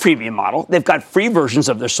known as a freemium model. They've got free versions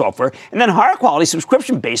of their software and then higher quality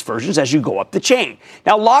subscription-based versions as you go up the chain.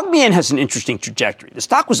 Now, Log Me In has an interesting trajectory. The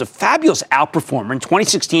stock was a fabulous outperformer in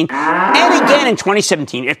 2016 and again in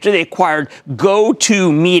 2017 after they acquired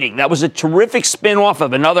GoToMeeting. That was a terrific spin-off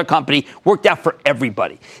of another company, worked out for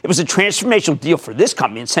everybody. It was a transformational deal for this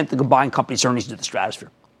company and sent the combined company's earnings to the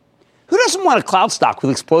stratosphere. Who doesn't want a cloud stock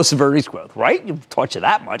with explosive earnings growth, right? You've taught you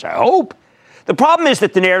that much, I hope. The problem is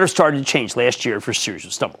that the narrative started to change last year for a series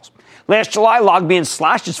of stumbles. Last July, Log Me In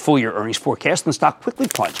slashed its full-year earnings forecast, and the stock quickly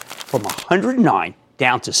plunged from 109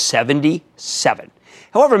 down to 77.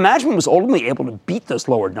 However, management was ultimately able to beat those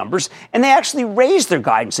lower numbers, and they actually raised their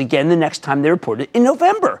guidance again the next time they reported in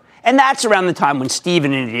November. And that's around the time when Steve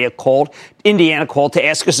in Indiana called to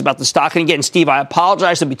ask us about the stock. And again, Steve, I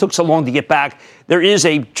apologize that we took so long to get back. There is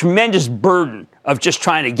a tremendous burden of just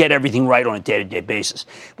trying to get everything right on a day-to-day basis.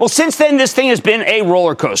 Well, since then, this thing has been a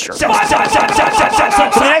roller coaster. For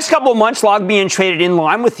the next couple of months, LogMeIn traded in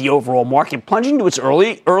line with the overall market, plunging to its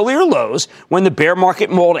earlier lows when the bear market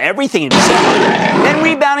mauled everything in December, then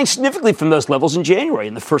rebounding significantly from those levels in January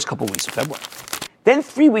and the first couple of weeks of February. Then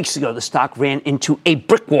 3 weeks ago, the stock ran into a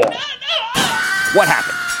brick wall. What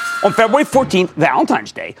happened? On February 14th,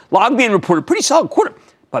 Valentine's Day, LogMeIn reported a pretty solid quarter,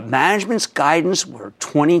 but management's guidance for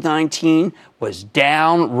 2019 was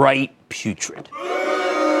downright putrid.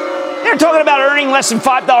 They're talking about earning less than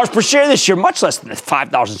 $5 per share this year, much less than the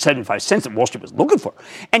 $5.75 that Wall Street was looking for,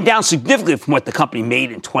 and down significantly from what the company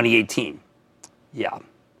made in 2018. Yeah.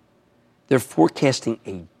 They're forecasting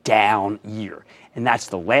a down year, and that's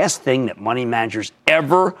the last thing that money managers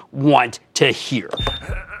ever want to hear.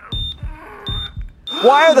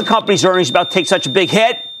 Why are the company's earnings about to take such a big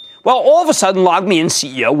hit? Well, all of a sudden, LogMeIn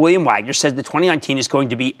CEO William Wagner says that 2019 is going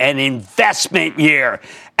to be an investment year.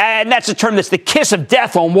 And that's a term that's the kiss of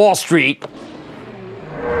death on Wall Street.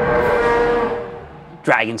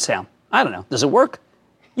 Dragon sound. I don't know. Does it work?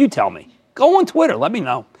 You tell me. Go on Twitter. Let me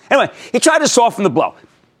know. Anyway, he tried to soften the blow,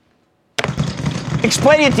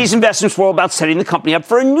 explaining that these investments were all about setting the company up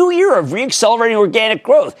for a new year of re-accelerating organic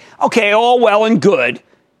growth. Okay, all well and good.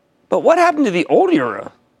 But what happened to the old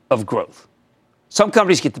era of growth? Some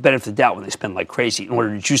companies get the benefit of the doubt when they spend like crazy in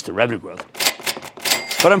order to juice their revenue growth.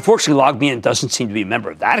 But unfortunately, LogMeIn doesn't seem to be a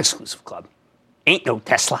member of that exclusive club. Ain't no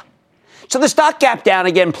Tesla. So the stock gapped down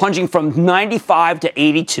again, plunging from 95 to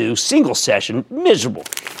 82, single session, miserable.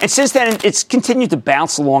 And since then, it's continued to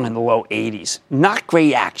bounce along in the low 80s. Not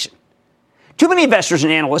great action. Too many investors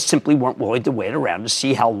and analysts simply weren't willing to wait around to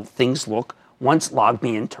see how things look once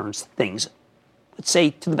LogMeIn turns things, let's say,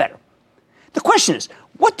 to the better. The question is,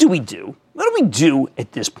 what do we do? What do we do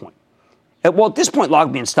at this point? Well, at this point,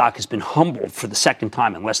 LogMeIn stock has been humbled for the second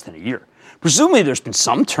time in less than a year. Presumably, there's been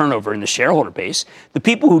some turnover in the shareholder base. The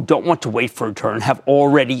people who don't want to wait for a turn have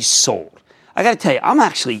already sold. I got to tell you, I'm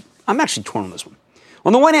actually torn on this one.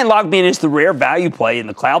 On the one hand, LogMeIn is the rare value play in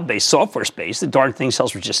the cloud-based software space. The darn thing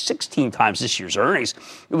sells for just 16 times this year's earnings,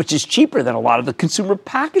 which is cheaper than a lot of the consumer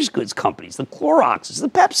packaged goods companies, the Cloroxes, the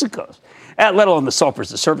PepsiCos, let alone the software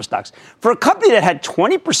as a service stocks. For a company that had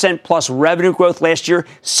 20% plus revenue growth last year,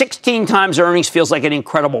 16 times earnings feels like an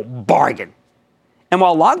incredible bargain. And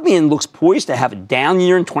while LogMeIn looks poised to have a down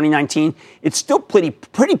year in 2019, it's still pretty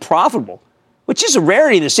profitable, which is a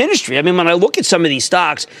rarity in this industry. I mean, when I look at some of these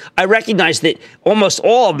stocks, I recognize that almost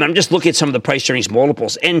all of them, I'm just looking at some of the price earnings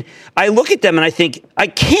multiples, and I look at them and I think I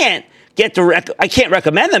can't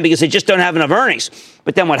recommend them because they just don't have enough earnings.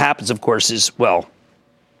 But then what happens, of course, is, well,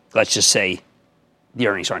 let's just say the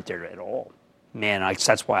earnings aren't there at all. Man,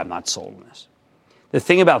 that's why I'm not sold on this. The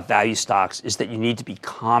thing about value stocks is that you need to be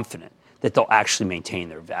confident that they'll actually maintain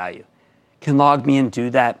their value. Can LogMeIn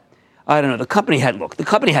do that? I don't know. The company had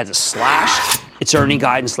to slash its earning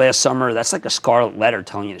guidance last summer. That's like a scarlet letter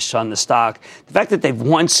telling you to shun the stock. The fact that they've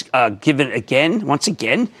once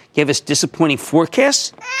again gave us disappointing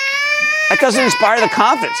forecasts, that doesn't inspire the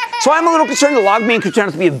confidence. So I'm a little concerned that LogMeIn could turn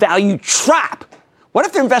out to be a value trap. What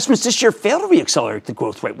if their investments this year fail to reaccelerate the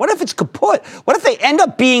growth rate? What if it's kaput? What if they end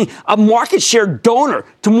up being a market share donor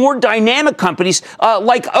to more dynamic companies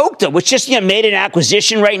like Okta, which just made an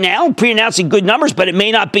acquisition right now, pre-announcing good numbers, but it may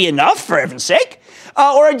not be enough, for heaven's sake?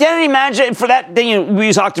 Or identity management, for that, we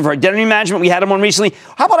use Okta for identity management. We had them on recently.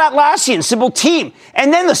 How about Atlassian, Simple Team?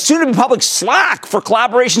 And then the soon-to-be public Slack for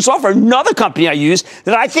collaboration software, another company I use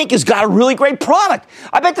that I think has got a really great product.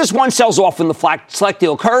 I bet this one sells off when the Slack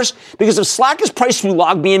deal occurs, because if Slack is priced through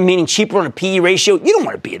LogMeIn, meaning cheaper on a PE ratio, you don't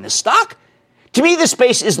want to be in this stock. To me, this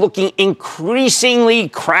space is looking increasingly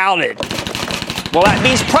crowded. Well, that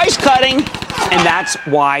means price cutting, and that's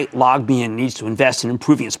why LogMeIn needs to invest in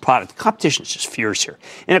improving its product. The competition is just fierce here.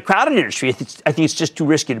 In a crowded industry, I think it's just too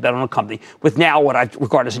risky to bet on a company with now what I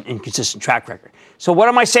regard as an inconsistent track record. So what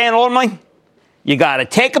am I saying ultimately? You got to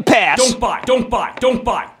take a pass. Don't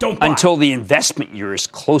buy. Until the investment year is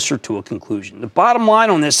closer to a conclusion. The bottom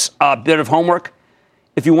line on this bit of homework,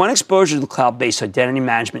 if you want exposure to the cloud-based identity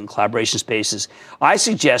management and collaboration spaces, I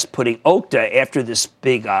suggest putting Okta after this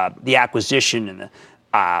big the acquisition and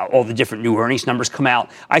all the different new earnings numbers come out.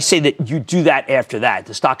 I say that you do that after that.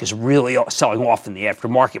 The stock is really selling off in the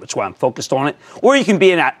aftermarket. That's why I'm focused on it. Or you can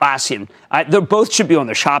be in Atlassian. They both should be on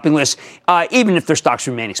their shopping list, even if their stocks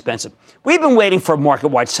remain expensive. We've been waiting for a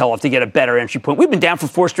market-wide sell-off to get a better entry point. We've been down for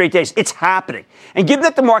 4 straight days. It's happening. And given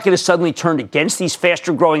that the market has suddenly turned against these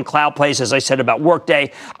faster-growing cloud plays, as I said about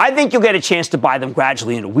Workday, I think you'll get a chance to buy them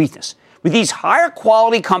gradually into weakness. With these higher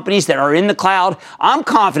quality companies that are in the cloud, I'm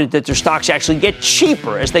confident that their stocks actually get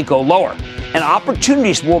cheaper as they go lower. And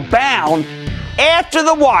opportunities will abound after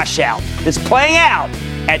the washout that's playing out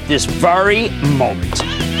at this very moment.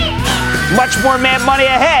 Much more Mad Money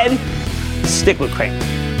ahead. Stick with Cramer.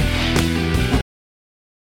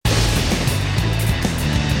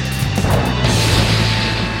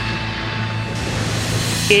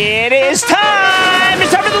 It is time!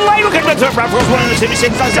 It's time for the light round. And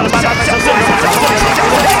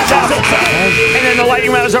then the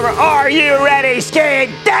lightning round is over. Are you ready? Scared?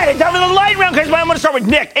 Dead? It's time for the light round. I'm going to start with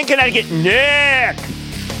Nick in Connecticut. Nick!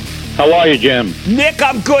 How are you, Jim? Nick,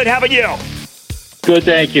 I'm good. How about you? Good,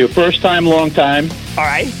 thank you. First time, long time. All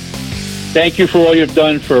right. Thank you for all you've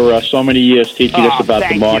done for so many years, teaching us about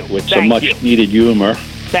the market with so much needed humor.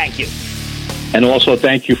 Thank you. And also,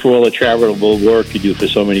 thank you for all the charitable work you do for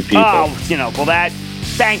so many people. Oh,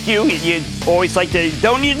 thank you. You always like to,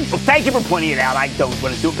 thank you for pointing it out. I don't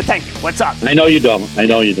want to do it, but thank you. What's up? I know you don't,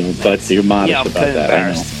 but you're modest about that.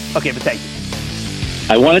 I know. Okay, but thank you.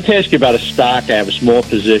 I wanted to ask you about a stock I have a small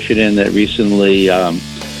position in that recently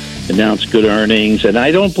announced good earnings, and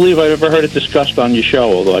I don't believe I've ever heard it discussed on your show,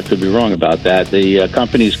 although I could be wrong about that. The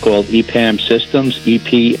company's called EPAM Systems,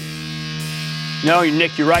 EP. No,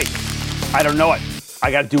 Nick, you're right. I don't know it. I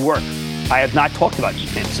got to do work. I have not talked about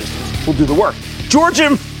EPAM Systems. We'll do the work. Georgia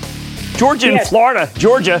in Florida.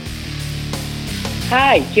 Georgia.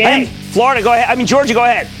 Hi, Jim. Hey, Florida, go ahead. Georgia, go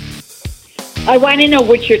ahead. I want to know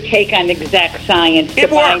what's your take on Exact Science. It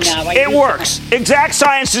works. It works. Exact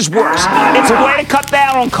Sciences works. It's a way to cut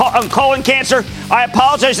down on colon cancer. I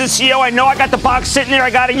apologize to the CEO. I know I got the box sitting there.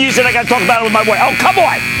 I got to use it. I got to talk about it with my wife. Oh, come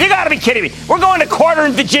on. You got to be kidding me. We're going to Carter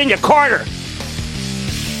in Virginia. Carter.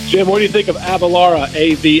 Jim, what do you think of Avalara,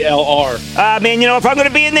 AVLR? If I'm going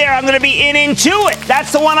to be in there, I'm going to be in Intuit.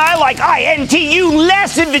 That's the one I like. INTU,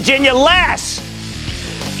 less in Virginia, less.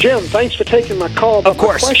 Jim, thanks for taking my call. Of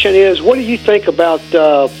course. My question is, what do you think about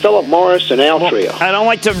Philip Morris and Altria? Well, I don't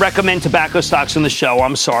like to recommend tobacco stocks on the show.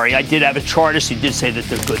 I'm sorry. I did have a chartist who did say that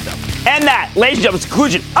they're good, though. And that, ladies and gentlemen, is the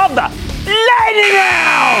conclusion of the Lightning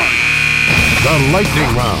Round. The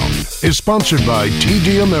Lightning Round is sponsored by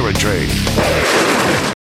TD Ameritrade.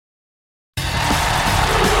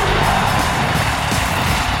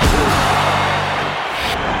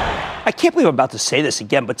 I can't believe I'm about to say this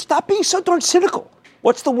again, but stop being so darn cynical.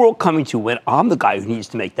 What's the world coming to when I'm the guy who needs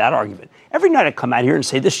to make that argument? Every night I come out here and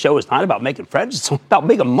say this show is not about making friends, it's about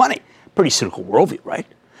making money. Pretty cynical worldview, right?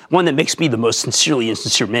 One that makes me the most sincerely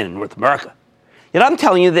insincere man in North America. Yet I'm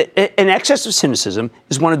telling you that an excess of cynicism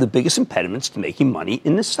is one of the biggest impediments to making money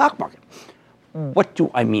in the stock market. What do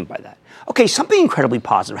I mean by that? Okay, something incredibly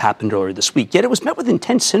positive happened earlier this week, yet it was met with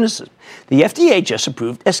intense cynicism. The FDA just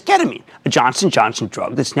approved esketamine, a Johnson & Johnson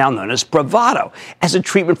drug that's now known as Bravado, as a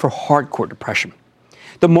treatment for hardcore depression.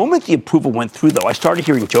 The moment the approval went through, though, I started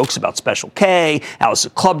hearing jokes about Special K, how it's a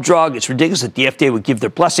club drug. It's ridiculous that the FDA would give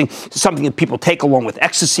their blessing to something that people take along with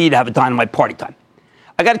ecstasy to have a dynamite party time.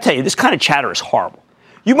 I got to tell you, this kind of chatter is horrible.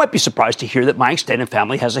 You might be surprised to hear that my extended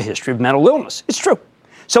family has a history of mental illness. It's true.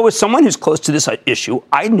 So as someone who's close to this issue,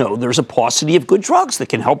 I know there's a paucity of good drugs that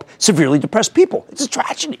can help severely depressed people. It's a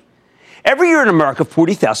tragedy. Every year in America,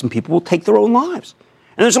 40,000 people will take their own lives.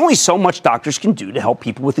 And there's only so much doctors can do to help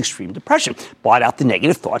people with extreme depression. Blot out the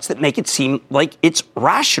negative thoughts that make it seem like it's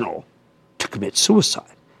rational to commit suicide.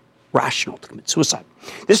 Rational to commit suicide.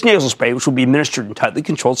 This nasal spray, which will be administered in tightly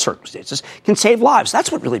controlled circumstances, can save lives.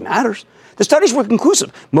 That's what really matters. The studies were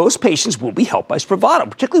conclusive. Most patients will be helped by Spravato,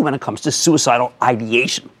 particularly when it comes to suicidal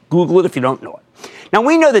ideation. Google it if you don't know it. Now,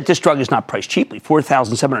 we know that this drug is not priced cheaply,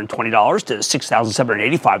 $4,720 to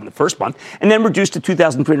 $6,785 in the first month, and then reduced to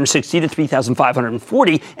 $2,360 to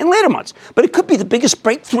 $3,540 in later months. But it could be the biggest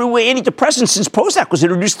breakthrough antidepressant since Prozac was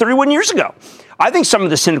introduced 31 years ago. I think some of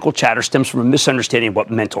the cynical chatter stems from a misunderstanding of what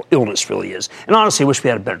mental illness really is. And honestly, I wish we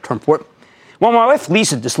had a better term for it. When my wife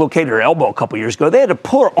Lisa dislocated her elbow a couple years ago, they had to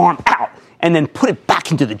pull her arm out and then put it back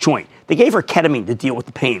into the joint. They gave her ketamine to deal with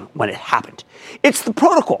the pain when it happened. It's the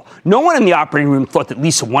protocol. No one in the operating room thought that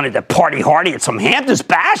Lisa wanted to party hardy at some Hamptons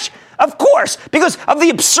bash. Of course, because of the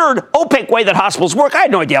absurd, opaque way that hospitals work. I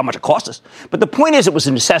had no idea how much it cost us. But the point is, it was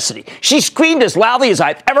a necessity. She screamed as loudly as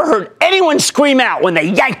I've ever heard anyone scream out when they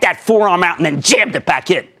yanked that forearm out and then jammed it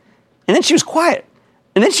back in. And then she was quiet.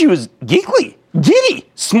 And then she was giddy,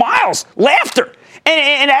 smiles, laughter.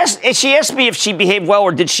 And as she asked me if she behaved well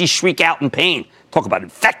or did she shriek out in pain. Talk about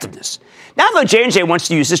effectiveness. Now, though, J&J wants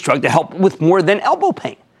to use this drug to help with more than elbow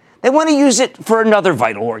pain. They want to use it for another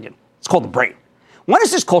vital organ. It's called the brain. When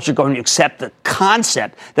is this culture going to accept the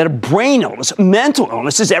concept that a brain illness, mental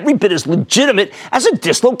illness, is every bit as legitimate as a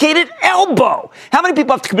dislocated elbow? How many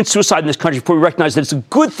people have to commit suicide in this country before we recognize that it's a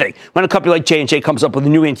good thing when a company like J&J comes up with a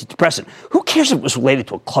new antidepressant? Who cares if it was related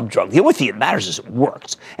to a club drug? The only thing that matters is it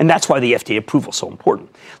works, and that's why the FDA approval is so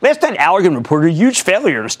important. Last night, Allergan reported a huge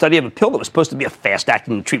failure in a study of a pill that was supposed to be a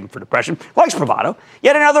fast-acting treatment for depression, like Spravato.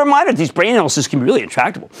 Yet another reminder that these brain illnesses can be really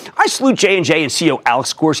intractable. I salute J&J and CEO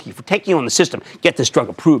Alex Gorsky for taking on the system, get this drug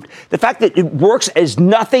approved. The fact that it works is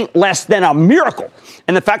nothing less than a miracle.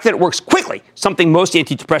 And the fact that it works quickly, something most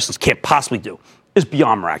antidepressants can't possibly do, is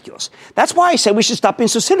beyond miraculous. That's why I say we should stop being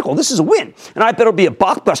so cynical. This is a win. And I bet it'll be a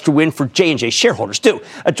blockbuster win for J&J shareholders, too.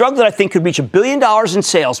 A drug that I think could reach $1 billion in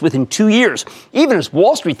sales within 2 years, even as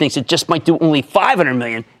Wall Street thinks it just might do only $500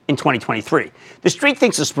 million in 2023. The Street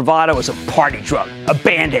thinks of Spravato as a party drug, a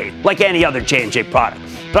Band-Aid, like any other J&J product.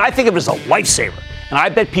 But I think of it as a lifesaver. And I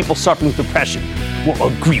bet people suffering with depression will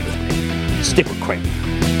agree with me. Stick with Cramer.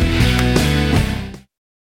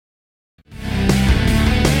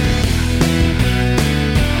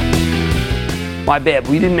 My bad,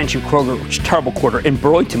 we didn't mention Kroger, which was a terrible quarter, and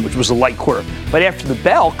Burlington, which was a light quarter. But after the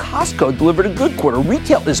bell, Costco delivered a good quarter.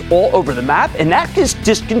 Retail is all over the map, and that is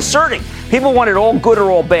disconcerting. People want it all good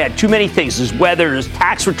or all bad. Too many things. There's weather, there's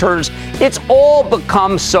tax returns. It's all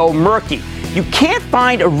become so murky. You can't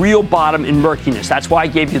find a real bottom in murkiness. That's why I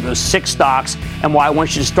gave you those 6 stocks and why I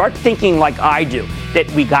want you to start thinking like I do,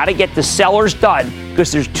 that we got to get the sellers done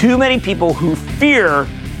because there's too many people who fear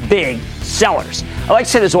big sellers. I like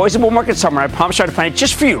to say there's always a bull market somewhere. I promise I'll try to find it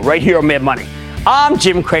just for you right here on Mad Money. I'm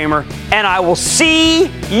Jim Cramer, and I will see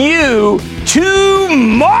you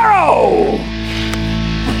tomorrow.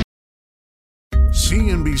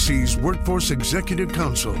 CNBC's Workforce Executive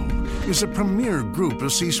Council is a premier group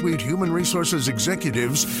of C-suite human resources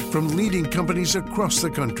executives from leading companies across the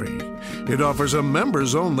country. It offers a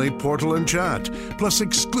members-only portal and chat, plus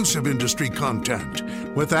exclusive industry content,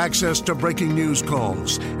 with access to breaking news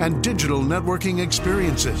calls and digital networking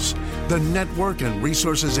experiences. The network and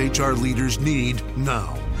resources HR leaders need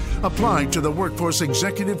now. Apply to the Workforce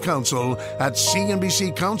Executive Council at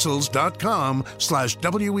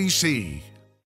cnbccouncils.com/WEC.